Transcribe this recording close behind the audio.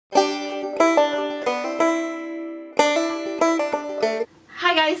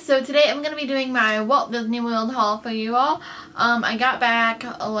guys, so today I'm going to be doing my Walt Disney World haul for you all. I got back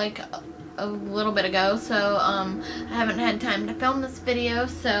like a little bit ago, so I haven't had time to film this video,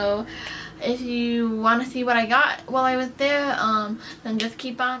 so if you want to see what I got while I was there, then just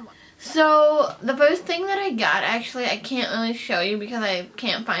keep on. So the first thing that I got, actually I can't really show you because I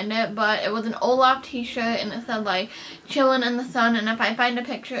can't find it, but it was an Olaf t-shirt and it said like chillin' in the sun, and if I find a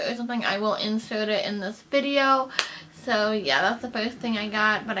picture or something I will insert it in this video. So yeah, that's the first thing I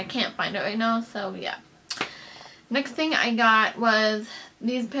got, but I can't find it right now, so yeah. Next thing I got was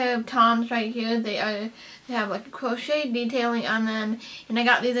these pair of Toms right here. They have like a crochet detailing on them, and I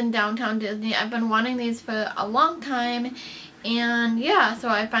got these in Downtown Disney. I've been wanting these for a long time, and yeah, so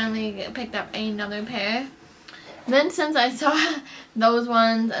I finally picked up another pair. Then since I saw those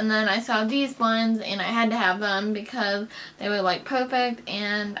ones and then I saw these ones, and I had to have them because they were like perfect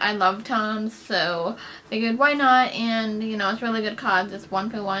and I love Toms, so figured why not, and you know, it's really good cause it's 1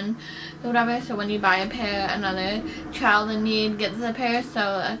 for 1 or whatever, so when you buy a pair another child in need gets a pair, so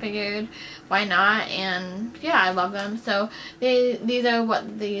I figured why not, and yeah, I love them. So these are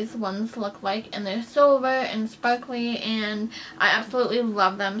what these ones look like, and they're silver and sparkly, and I absolutely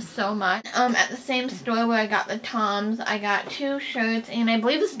love them so much. At the same store where I got the Toms, I got 2 shirts, and I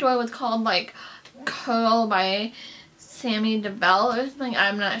believe the store was called like Curl by Sammy DeBell or something,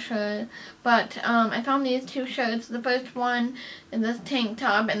 I'm not sure, but I found these 2 shirts. The first one is this tank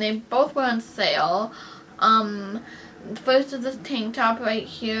top, and they both were on sale. First is this tank top right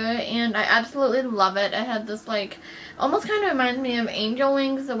here, and I absolutely love it. It has this like, almost kind of reminds me of angel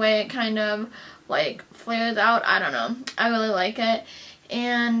wings, the way it kind of like flares out. I don't know, I really like it,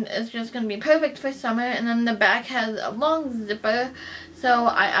 and it's just going to be perfect for summer. And then the back has a long zipper, so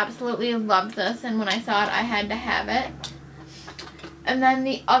I absolutely loved this, and when I saw it I had to have it. And then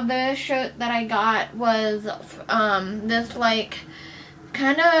the other shirt that I got was this like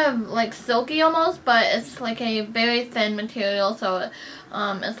kind of like silky almost, but it's like a very thin material, so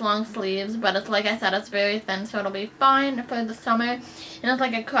it's long sleeves, but it's like I said, it's very thin, so it'll be fine for the summer, and it's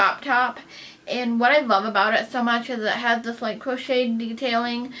like a crop top. And what I love about it so much is it has this like crochet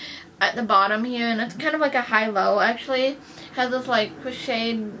detailing at the bottom here, and it's kind of like a high-low actually. It has this like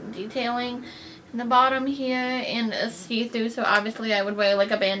crochet detailing in the bottom here, and it's see-through, so obviously I would wear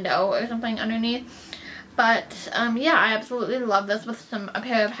like a bandeau or something underneath. But yeah, I absolutely love this with a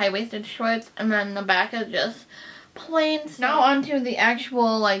pair of high-waisted shorts, and then the back is just plain. Now onto the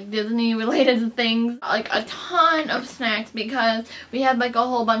actual like Disney related things, like a ton of snacks, because we had like a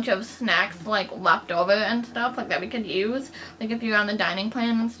whole bunch of snacks like left over and stuff like that we could use, like if you're on the dining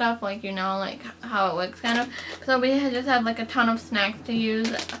plan and stuff, like you know like how it works kind of. So we just had like a ton of snacks to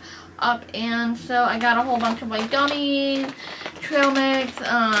use up, and so I got a whole bunch of like gummies, trail mix,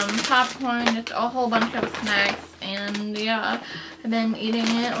 popcorn, just a whole bunch of snacks, and yeah, I've been eating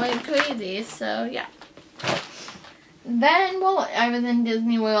it like crazy, so yeah. Then while I was in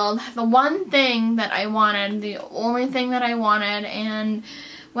Disney World, the one thing that I wanted, the only thing that I wanted, and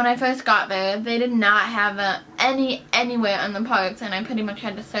when I first got there, they did not have anywhere in the parks, and I pretty much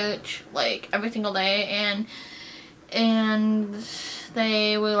had to search like every single day, and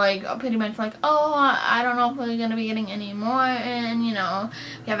they were like pretty much like, oh, I don't know if we're gonna be getting any more, and you know,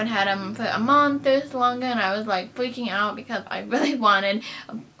 we haven't had them for a month or so longer, and I was like freaking out because I really wanted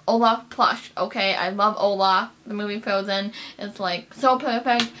Olaf plush. Okay, I love Olaf, the movie Frozen. It's like so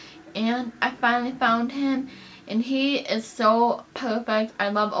perfect, and I finally found him, and he is so perfect. I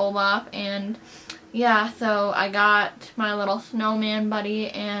love Olaf, and yeah, so I got my little snowman buddy,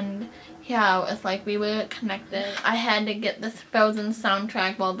 and yeah, it's like we were connected. I had to get this Frozen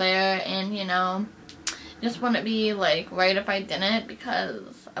soundtrack while there, and you know, just wouldn't be like right if I didn't,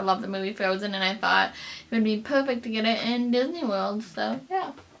 because I love the movie Frozen, and I thought it would be perfect to get it in Disney World, so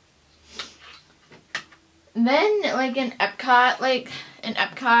yeah. Then like in Epcot,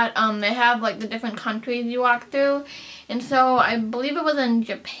 they have like the different countries you walk through, and so I believe it was in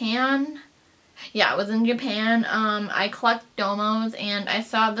Japan. Yeah, it was in Japan. I collect domos, and I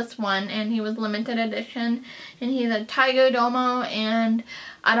saw this one, and he was limited edition, and he's a tiger domo, and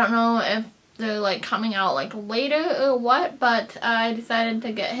I don't know if they're like coming out like later or what, but I decided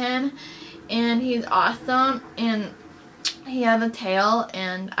to get him, and he's awesome, and he has a tail,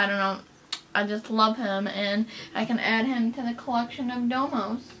 and I don't know, I just love him, and I can add him to the collection of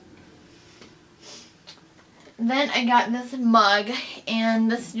domos. Then I got this mug,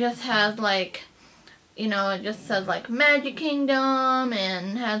 and this just has like, you know, it just says like Magic Kingdom,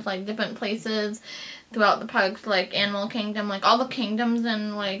 and has like different places throughout the parks, like Animal Kingdom, like all the kingdoms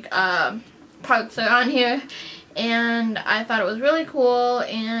and like parks are on here, and I thought it was really cool.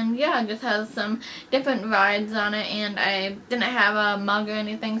 And yeah, it just has some different rides on it, and I didn't have a mug or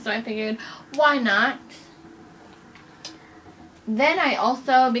anything, so I figured why not. Then I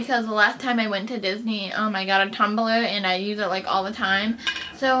also, because the last time I went to Disney, I got a tumbler and I use it like all the time.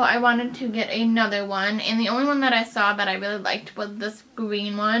 So I wanted to get another one, and the only one that I saw that I really liked was this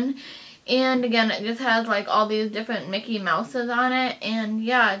green one. And again, it just has like all these different Mickey Mouses on it, and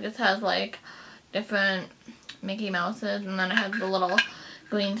yeah, it just has like different Mickey Mouses, and then it has the little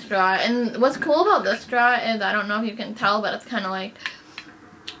green straw. And what's cool about this straw is, I don't know if you can tell, but it's kind of like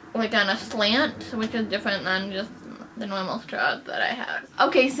on a slant, which is different than just the normal straws that I have.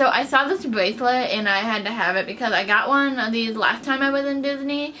 Okay, so I saw this bracelet and I had to have it because I got one of these last time I was in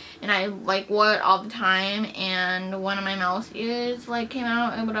Disney, and I like wore it all the time, and one of my mouse ears like came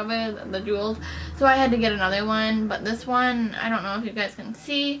out or whatever, the jewels, so I had to get another one. But this one, I don't know if you guys can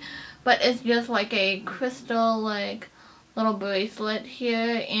see, but it's just like a crystal like little bracelet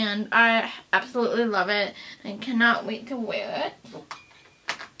here, and I absolutely love it. I cannot wait to wear it.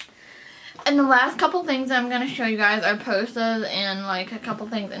 And the last couple things I'm going to show you guys are purses, and like a couple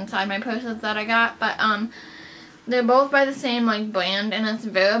things inside my purses that I got. But they're both by the same like brand, and it's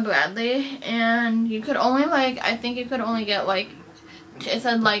Vera Bradley. And you could only I think you could only get like, it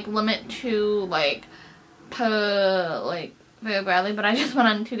said like limit to like per like Vera Bradley, but I just went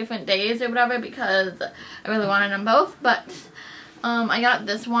on 2 different days or whatever because I really wanted them both. But I got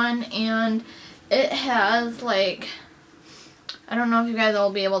this one, and it has like, I don't know if you guys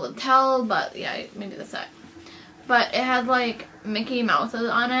will be able to tell, but yeah, maybe the side. But it has like Mickey Mouses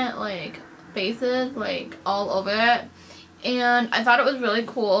on it, like faces, like all over it. And I thought it was really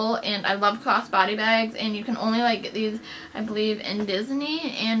cool, and I love crossbody bags, and you can only like get these, I believe, in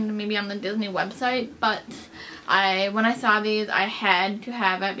Disney and maybe on the Disney website. But when I saw these, I had to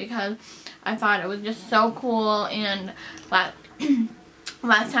have it because I thought it was just so cool. And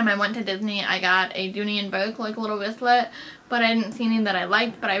last time I went to Disney, I got a Dooney and Burke like little wristlet, but I didn't see any that I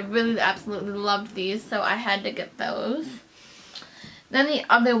liked, but I really absolutely loved these, so I had to get those. Then the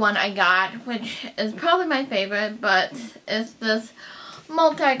other one I got, which is probably my favorite, but it's this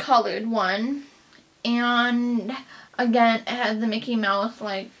multicolored one, and again, it has the Mickey Mouse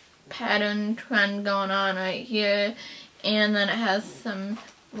like pattern trend going on right here, and then it has some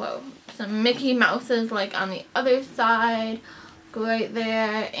Mickey Mouses like on the other side right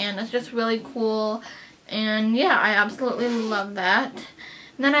there, and it's just really cool. And yeah, I absolutely love that.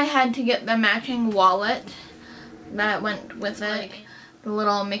 And then I had to get the matching wallet that went with it, like the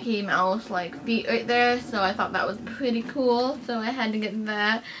little Mickey Mouse like feet right there, so I thought that was pretty cool, so I had to get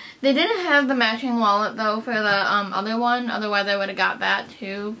that. They didn't have the matching wallet though for the other one, otherwise I would have got that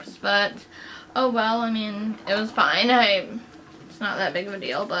too, but oh well, I mean, it was fine. It's not that big of a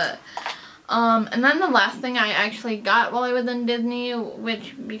deal. But and then the last thing I actually got while I was in Disney,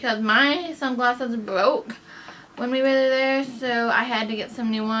 because my sunglasses broke when we were there, so I had to get some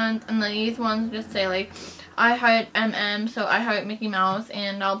new ones, and these ones just say like I heart MM, so I heart Mickey Mouse,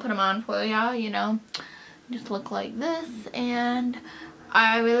 and I'll put them on for y'all, you know, just look like this, and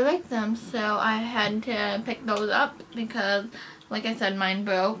I really like them, so I had to pick those up because, like I said, mine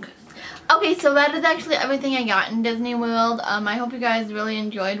broke. Okay, so that is actually everything I got in Disney World. I hope you guys really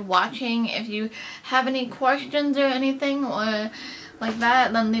enjoyed watching. If you have any questions or anything or like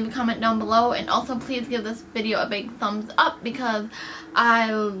that, then leave a comment down below. And also please give this video a big thumbs up because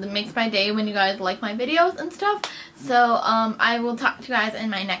it makes my day when you guys like my videos and stuff. So I will talk to you guys in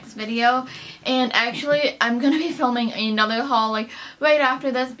my next video. And actually, I'm going to be filming another haul like right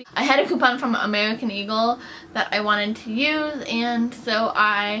after this. I had a coupon from American Eagle that I wanted to use, and so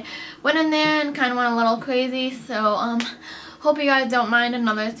I went in there and kind of went a little crazy. So hope you guys don't mind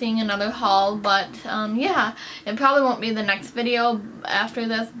seeing another haul. But yeah, it probably won't be the next video after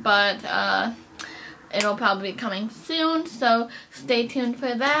this, but it'll probably be coming soon, so stay tuned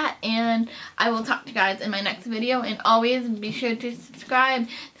for that, and I will talk to you guys in my next video. And always be sure to subscribe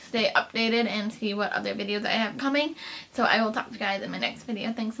to stay updated and see what other videos I have coming. So I will talk to you guys in my next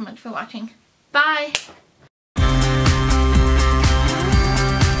video. Thanks so much for watching. Bye!